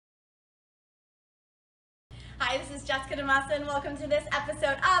Hi, this is Jessica DaMassa and welcome to this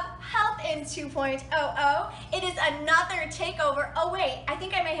episode of Health in 2.00. It is another takeover. Oh wait, I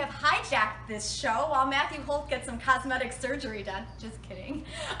think I may have hijacked this show while Matthew Holt gets some cosmetic surgery done. Just kidding.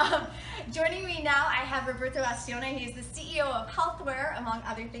 Joining me now, I have Roberto Ascione. He's the CEO of Healthware, among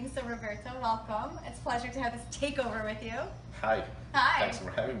other things. So Roberto, welcome. It's a pleasure to have this takeover with you. Hi. Hi. Thanks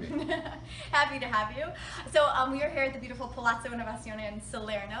for having me. Happy to have you. So we are here at the beautiful Palazzo Innovazione in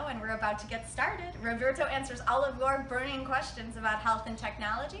Salerno, and we're about to get started. Roberto answers all of your burning questions about health and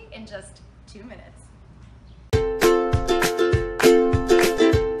technology in just 2 minutes.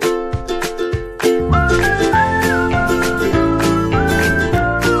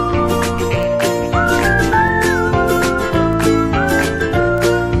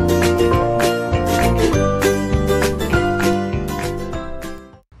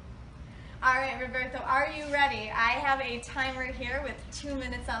 Are you ready? I have a timer here with 2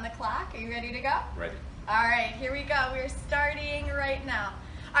 minutes on the clock. Are you ready to go? Ready. All right, here we go. We're starting right now.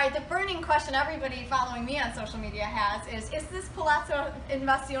 All right, the burning question everybody following me on social media has is this Palazzo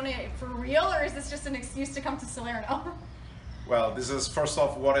Innovazione for real, or is this just an excuse to come to Salerno? Well, this is first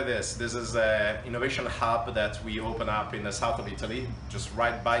off what it is. This is an innovation hub that we open up in the south of Italy, just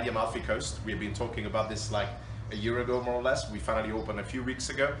right by the Amalfi coast. We've been talking about this like a year ago, more or less. We finally opened a few weeks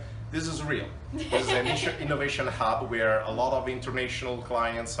ago. This is real. This is an innovation hub where a lot of international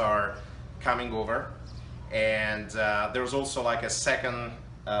clients are coming over, and there's also like a second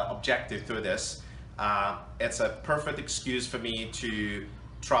objective to this. It's a perfect excuse for me to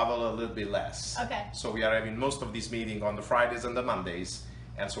travel a little bit less. Okay. So we are having most of these meetings on the Fridays and the Mondays,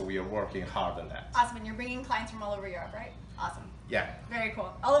 and so we are working hard on that. Awesome, and you're bringing clients from all over Europe, right? Awesome. Yeah. Very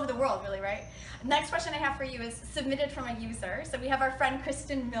cool. All over the world, really, right? Next question I have for you is submitted from a user. So we have our friend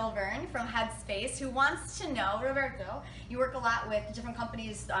Kristen Milburn from Headspace who wants to know, Roberto, you work a lot with different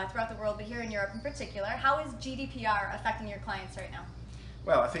companies throughout the world, but here in Europe in particular, how is GDPR affecting your clients right now?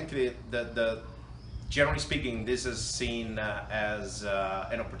 Well, I think generally speaking, this is seen as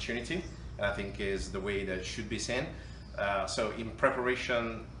an opportunity, and I think is the way that it should be seen. So in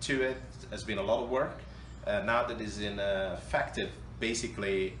preparation to it has been a lot of work. Now that it's in effective,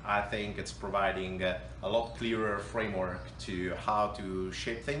 basically, I think it's providing a lot clearer framework to how to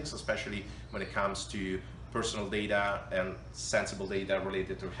shape things, especially when it comes to personal data and sensible data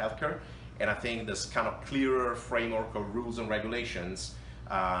related to healthcare. And I think this kind of clearer framework of rules and regulations,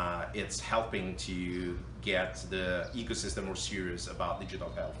 it's helping to get the ecosystem more serious about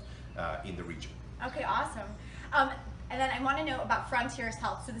digital health in the region. Okay, awesome. And then I want to know about Frontiers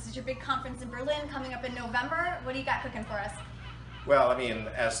Health. So this is your big conference in Berlin coming up in November. What do you got cooking for us? Well, I mean,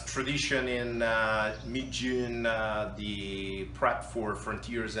 as tradition in mid-June, the prep for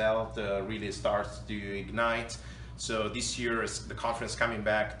Frontiers Health really starts to ignite. So this year is the conference coming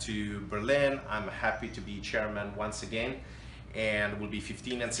back to Berlin. I'm happy to be chairman once again, and will be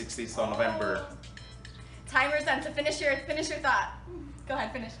 15th and 16th of November. Timer's on, so finish your thought. Go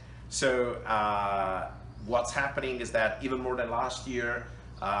ahead, finish. So what's happening is that even more than last year,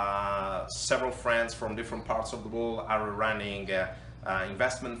 several friends from different parts of the world are running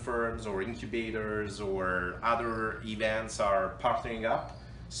investment firms or incubators or other events are partnering up.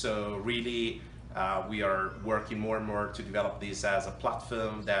 So really we are working more and more to develop this as a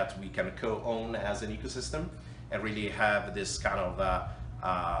platform that we can co-own as an ecosystem and really have this kind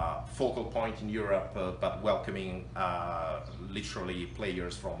of focal point in Europe, but welcoming literally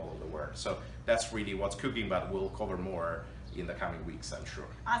players from all over the world. So that's really what's cooking, but we'll cover more in the coming weeks, I'm sure.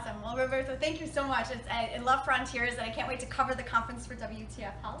 Awesome. Well, Roberto, thank you so much. I love Frontiers, and I can't wait to cover the conference for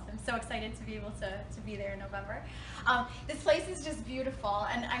WTF Health. I'm so excited to be able to be there in November. This place is just beautiful,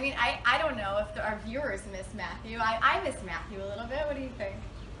 and I mean, I don't know if our viewers miss Matthew. I miss Matthew a little bit. What do you think?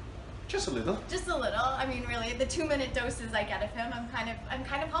 Just a little. Just a little. I mean, really, the 2-minute doses I get of him, I'm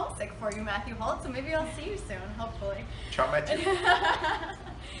kind of homesick for you, Matthew Holt. So maybe I'll see you soon, hopefully. Ciao, Matthew.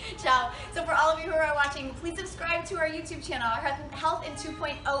 Ciao. So for all of you who are watching, please subscribe to our YouTube channel, our Health in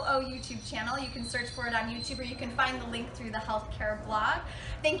 2.00 YouTube channel. You can search for it on YouTube, or you can find the link through the healthcare blog.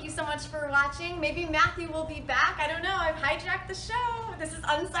 Thank you so much for watching. Maybe Matthew will be back. I don't know. I've hijacked the show. This is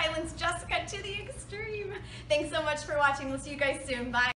Unsilenced Jessica to the extreme. Thanks so much for watching. We'll see you guys soon. Bye.